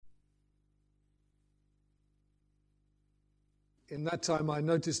in that time, I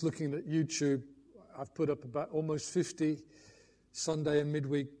noticed looking at YouTube, I've put up about almost 50 Sunday and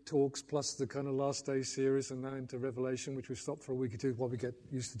midweek talks, plus the kind of last day series, and now into Revelation, which we've stopped for a week or two while we get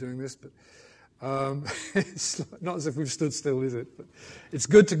used to doing this. But it's not as if we've stood still, is it? But it's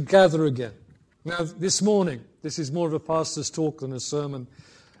good to gather again. Now, this morning, this is more of a pastor's talk than a sermon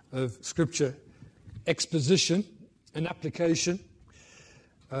of Scripture exposition and application.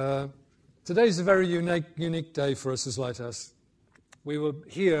 Today is a very unique day for us as Lighthouse. We were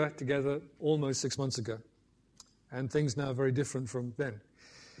here together almost 6 months ago, and things now are very different from then.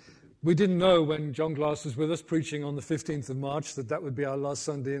 We didn't know when John Glass was with us preaching on the 15th of March that would be our last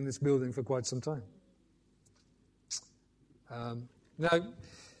Sunday in this building for quite some time. Now,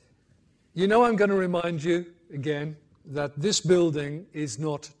 you know I'm going to remind you again that this building is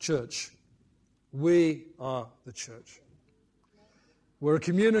not church. We are the church. We're a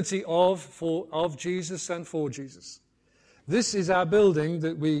community of Jesus and for Jesus. This is our building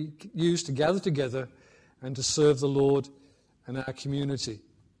that we use to gather together and to serve the Lord and our community.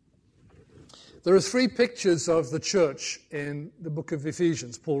 There are 3 pictures of the church in the book of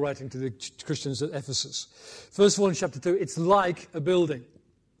Ephesians, Paul writing to the Christians at Ephesus. First of all, in chapter 2, it's like a building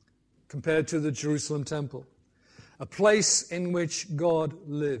compared to the Jerusalem temple, a place in which God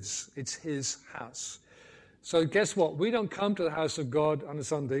lives. It's his house. So guess what? We don't come to the house of God on a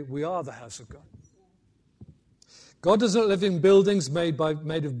Sunday. We are the house of God. God does not live in buildings made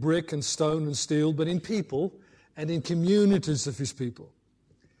of brick and stone and steel, but in people and in communities of his people.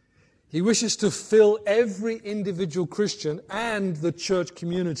 He wishes to fill every individual Christian and the church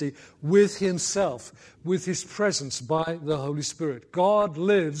community with himself, with his presence by the Holy Spirit. God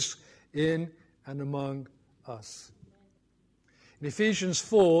lives in and among us. In Ephesians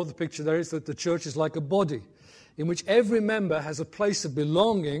 4, the picture there is that the church is like a body in which every member has a place of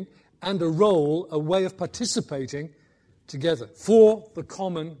belonging and a role, a way of participating together for the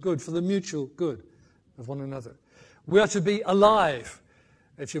common good, for the mutual good of one another. We are to be alive.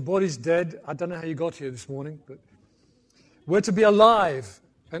 If your body's dead, I don't know how you got here this morning, but we're to be alive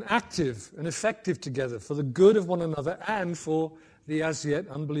and active and effective together for the good of one another and for the as yet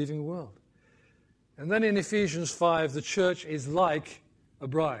unbelieving world. And then in Ephesians 5, the church is like a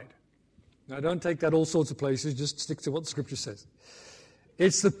bride. Now, don't take that all sorts of places, just stick to what the Scripture says.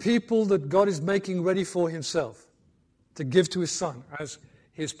 It's the people that God is making ready for himself to give to his Son as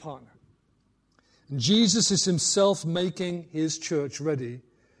his partner. And Jesus is himself making his church ready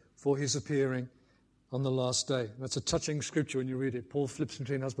for his appearing on the last day. That's a touching Scripture when you read it. Paul flips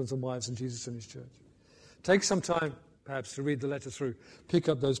between husbands and wives and Jesus and his church. Take some time, perhaps, to read the letter through. Pick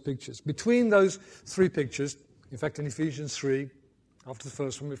up those pictures. Between those 3 pictures, in fact, in Ephesians 3, after the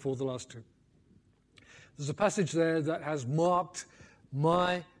first one, before the last 2, there's a passage there that has marked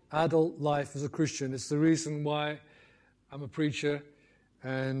my adult life as a Christian. It's the reason why I'm a preacher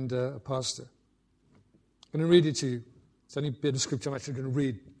and a pastor. I'm going to read it to you. It's only a bit of Scripture I'm actually going to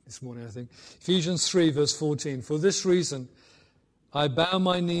read this morning, I think. Ephesians 3, verse 14. For this reason, I bow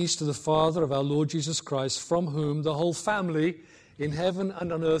my knees to the Father of our Lord Jesus Christ, from whom the whole family in heaven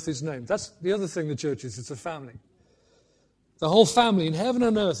and on earth is named. That's the other thing the church is. It's a family. The whole family in heaven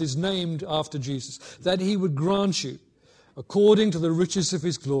and earth is named after Jesus, that he would grant you, according to the riches of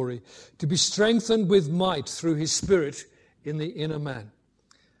his glory, to be strengthened with might through his Spirit in the inner man,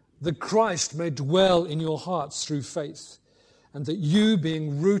 that Christ may dwell in your hearts through faith, and that you,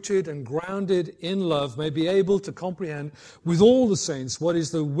 being rooted and grounded in love, may be able to comprehend with all the saints what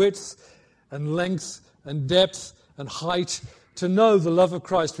is the width and length and depth and height, to know the love of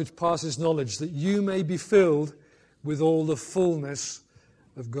Christ which passes knowledge, that you may be filled with all the fullness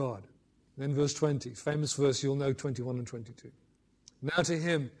of God. Then verse 20, famous verse, you'll know 21 and 22. Now to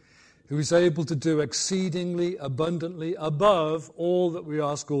him who is able to do exceedingly abundantly above all that we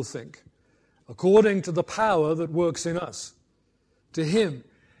ask or think, according to the power that works in us. To him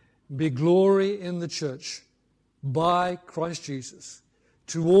be glory in the church by Christ Jesus,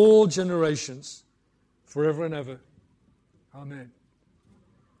 to all generations, forever and ever. Amen.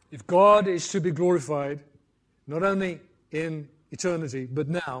 If God is to be glorified, not only in eternity, but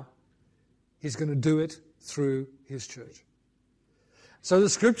now, he's going to do it through his church. So the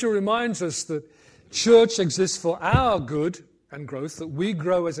Scripture reminds us that church exists for our good and growth, that we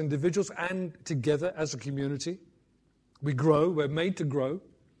grow as individuals and together as a community. We grow, we're made to grow.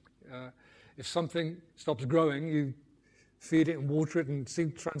 If something stops growing, you feed it and water it and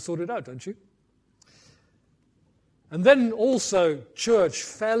try and sort it out, don't you? And then also church,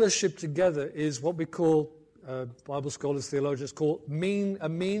 fellowship together is what we call, Bible scholars, theologians call a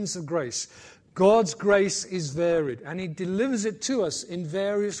means of grace. God's grace is varied, and he delivers it to us in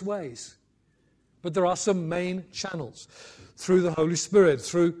various ways. But there are some main channels through the Holy Spirit,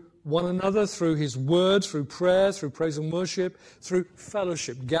 through one another, through His Word, through prayer, through praise and worship, through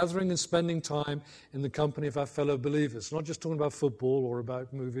fellowship, gathering and spending time in the company of our fellow believers. Not just talking about football or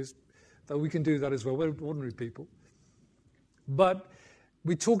about movies, though we can do that as well. We're ordinary people. But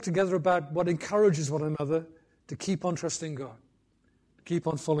we talk together about what encourages one another to keep on trusting God, to keep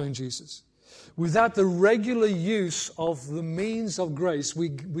on following Jesus. Without the regular use of the means of grace, we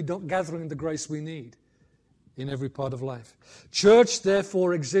don't gather in the grace we need in every part of life. Church,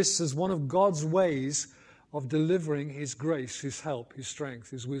 therefore, exists as one of God's ways of delivering His grace, His help, His strength,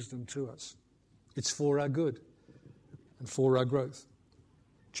 His wisdom to us. It's for our good and for our growth.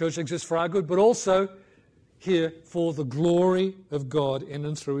 Church exists for our good, but also here for the glory of God in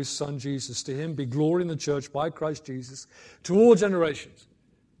and through His Son Jesus. To Him be glory in the church by Christ Jesus to all generations,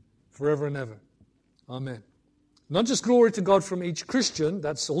 forever and ever. Amen. Not just glory to God from each Christian,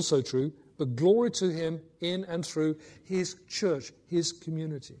 that's also true, but glory to Him in and through His church, His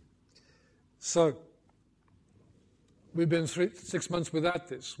community. So, we've been 6 months without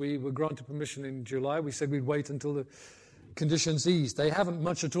this. We were granted permission in July. We said we'd wait until the conditions eased. They haven't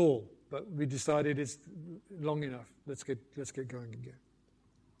much at all, but we decided it's long enough. Let's get going again.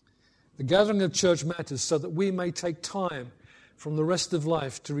 The gathering of church matters so that we may take time from the rest of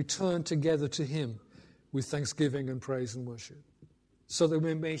life to return together to Him with thanksgiving and praise and worship, so that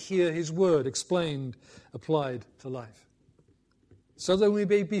we may hear His word explained, applied to life, so that we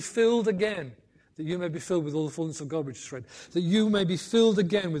may be filled again, that you may be filled with all the fullness of God which is read, that you may be filled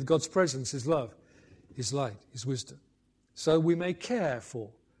again with God's presence, His love, His light, His wisdom, so we may care for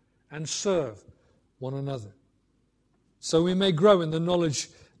and serve one another, so we may grow in the knowledge,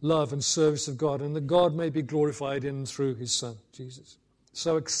 love and service of God, and that God may be glorified in and through His Son, Jesus.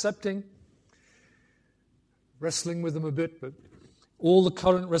 So accepting, wrestling with them a bit, but all the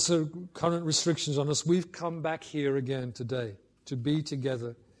current restrictions on us, we've come back here again today to be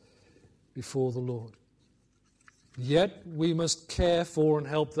together before the Lord. Yet we must care for and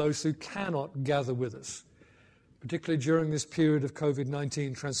help those who cannot gather with us, particularly during this period of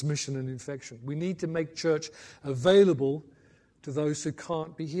COVID-19 transmission and infection. We need to make church available to those who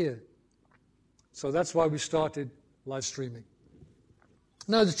can't be here. So that's why we started live streaming.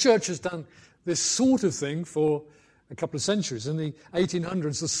 Now, the church has done this sort of thing for a couple of centuries. In the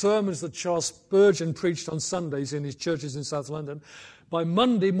 1800s, the sermons that Charles Spurgeon preached on Sundays in his churches in South London, by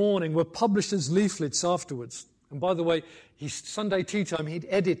Monday morning were published as leaflets afterwards. And by the way, his Sunday tea time, he'd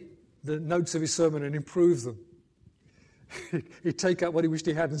edit the notes of his sermon and improve them. He'd take out what he wished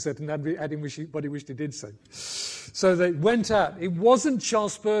he hadn't said and add in what he wished he did say. So they went out. It wasn't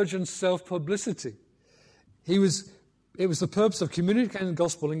Charles Spurgeon's self-publicity. It was the purpose of communicating the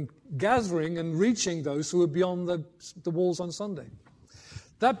gospel and gathering and reaching those who were beyond the walls on Sunday.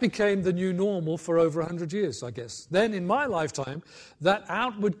 That became the new normal for over 100 years, I guess. Then, in my lifetime, that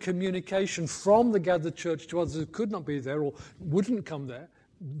outward communication from the gathered church to others who could not be there or wouldn't come there,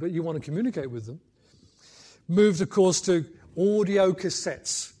 but you want to communicate with them, moved, of course, to audio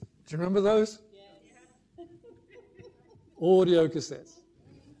cassettes. Do you remember those? Yeah. Audio cassettes.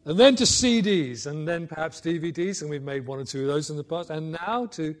 And then to CDs, and then perhaps DVDs, and we've made one or two of those in the past, and now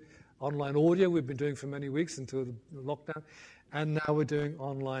to online audio, we've been doing for many weeks until the lockdown, and now we're doing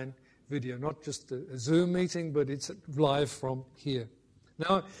online video, not just a Zoom meeting, but it's live from here.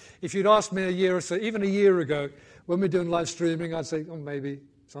 Now, if you'd asked me a year or so, even a year ago, when we're doing live streaming, I'd say, oh, maybe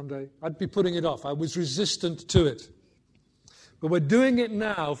someday. I'd be putting it off. I was resistant to it. But we're doing it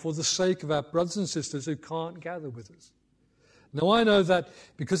now for the sake of our brothers and sisters who can't gather with us. Now, I know that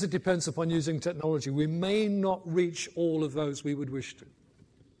because it depends upon using technology, we may not reach all of those we would wish to.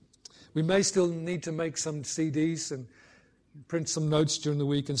 We may still need to make some CDs and print some notes during the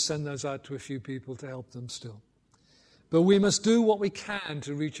week and send those out to a few people to help them still. But we must do what we can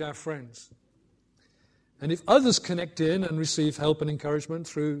to reach our friends. And if others connect in and receive help and encouragement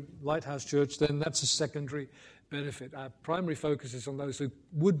through Lighthouse Church, then that's a secondary benefit. Our primary focus is on those who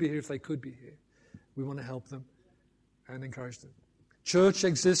would be here if they could be here. We want to help them and encourage them. Church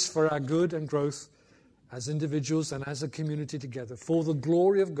exists for our good and growth as individuals and as a community together, for the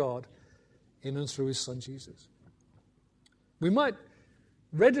glory of God in and through His Son Jesus. We might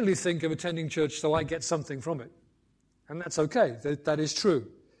readily think of attending church so I get something from it. And that's okay, that is true.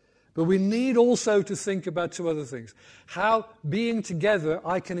 But we need also to think about two other things. How, being together,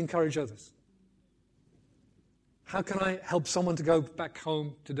 I can encourage others. How can I help someone to go back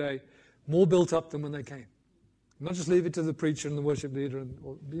home today more built up than when they came? Not just leave it to the preacher and the worship leader.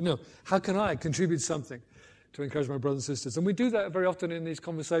 How can I contribute something to encourage my brothers and sisters? And we do that very often in these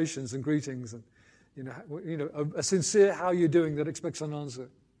conversations and greetings, and a sincere "how you doing" that expects an answer.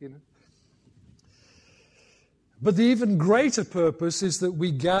 But the even greater purpose is that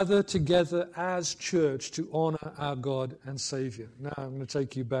we gather together as church to honor our God and Savior. Now I'm going to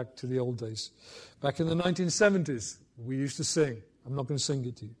take you back to the old days. Back in the 1970s, we used to sing. I'm not going to sing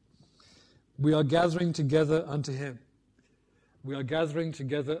it to you. We are gathering together unto Him. We are gathering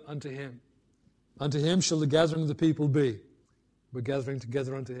together unto Him. Unto Him shall the gathering of the people be. We're gathering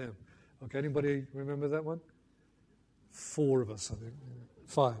together unto Him. Okay, anybody remember that one? 4 of us, I think.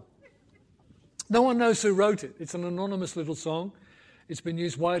 5. No one knows who wrote it. It's an anonymous little song. It's been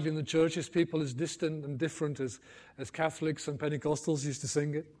used widely in the churches. People as distant and different as Catholics and Pentecostals used to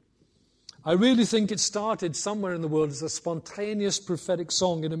sing it. I really think it started somewhere in the world as a spontaneous prophetic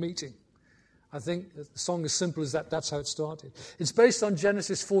song in a meeting. I think a song as simple as that, that's how it started. It's based on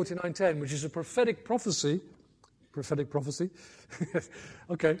Genesis 49:10, which is a prophetic prophecy. Prophetic prophecy?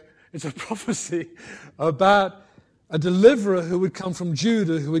 Okay. It's a prophecy about a deliverer who would come from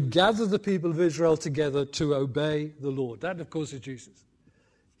Judah, who would gather the people of Israel together to obey the Lord. That, of course, is Jesus.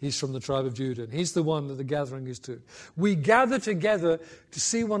 He's from the tribe of Judah, and He's the one that the gathering is to. We gather together to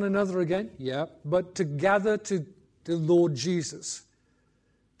see one another again, yeah, but to gather to the Lord Jesus,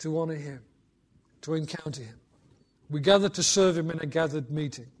 to honor Him, to encounter Him. We gather to serve Him in a gathered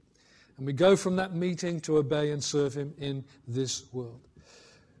meeting, and we go from that meeting to obey and serve Him in this world.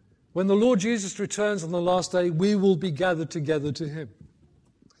 When the Lord Jesus returns on the last day, we will be gathered together to Him.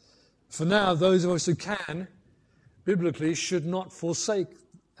 For now, those of us who can, biblically, should not forsake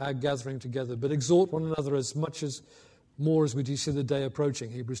our gathering together, but exhort one another as much as more as we do see the day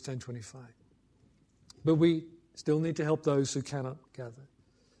approaching, Hebrews 10:25. But we still need to help those who cannot gather.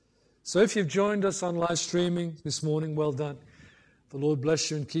 So if you've joined us on live streaming this morning, well done. The Lord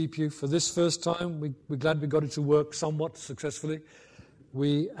bless you and keep you. For this first time, we're glad we got it to work somewhat successfully.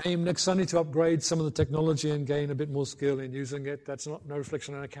 We aim next Sunday to upgrade some of the technology and gain a bit more skill in using it. That's no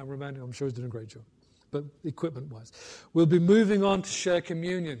reflection on our cameraman, who I'm sure is doing a great job, but equipment-wise. We'll be moving on to share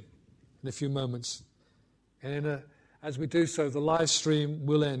communion in a few moments. And as we do so, the live stream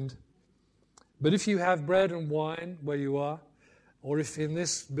will end. But if you have bread and wine where you are, or if in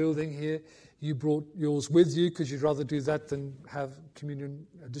this building here you brought yours with you because you'd rather do that than have communion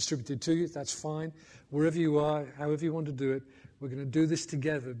distributed to you, that's fine. Wherever you are, however you want to do it, we're going to do this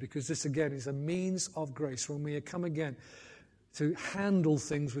together because this, again, is a means of grace when we come again to handle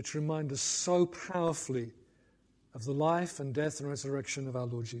things which remind us so powerfully of the life and death and resurrection of our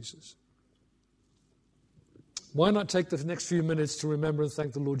Lord Jesus. Why not take the next few minutes to remember and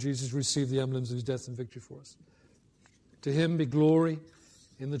thank the Lord Jesus who received the emblems of His death and victory for us? To Him be glory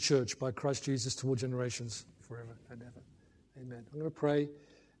in the church by Christ Jesus to all generations forever and ever. Amen. I'm going to pray,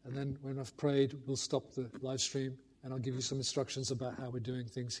 and then when I've prayed, we'll stop the live stream. And I'll give you some instructions about how we're doing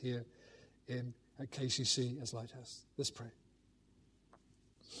things here at KCC as Lighthouse. Let's pray.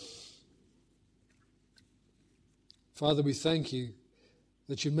 Father, we thank You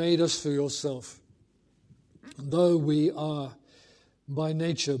that You made us for Yourself. And though we are by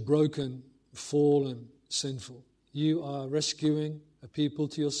nature broken, fallen, sinful, You are rescuing a people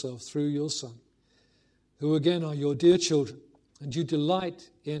to Yourself through Your Son, who again are Your dear children. And You delight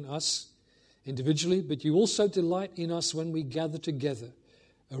in us individually, but You also delight in us when we gather together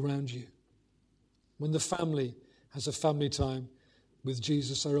around You. When the family has a family time with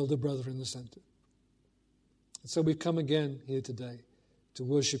Jesus, our elder brother, in the center. And so we've come again here today to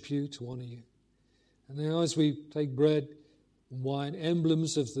worship You, to honor You. And now as we take bread and wine,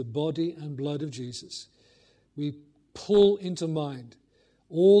 emblems of the body and blood of Jesus, we pull into mind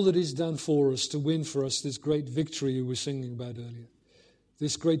all that He's done for us to win for us this great victory you were singing about earlier.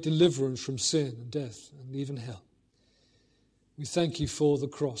 This great deliverance from sin and death and even hell. We thank You for the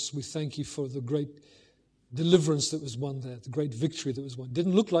cross. We thank You for the great deliverance that was won there, the great victory that was won. It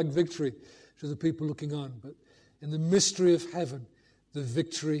didn't look like victory to the people looking on, but in the mystery of heaven, the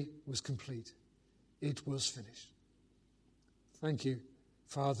victory was complete. It was finished. Thank You,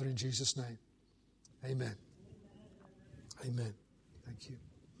 Father, in Jesus' name. Amen. Amen. Thank You.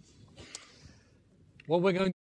 What we're going to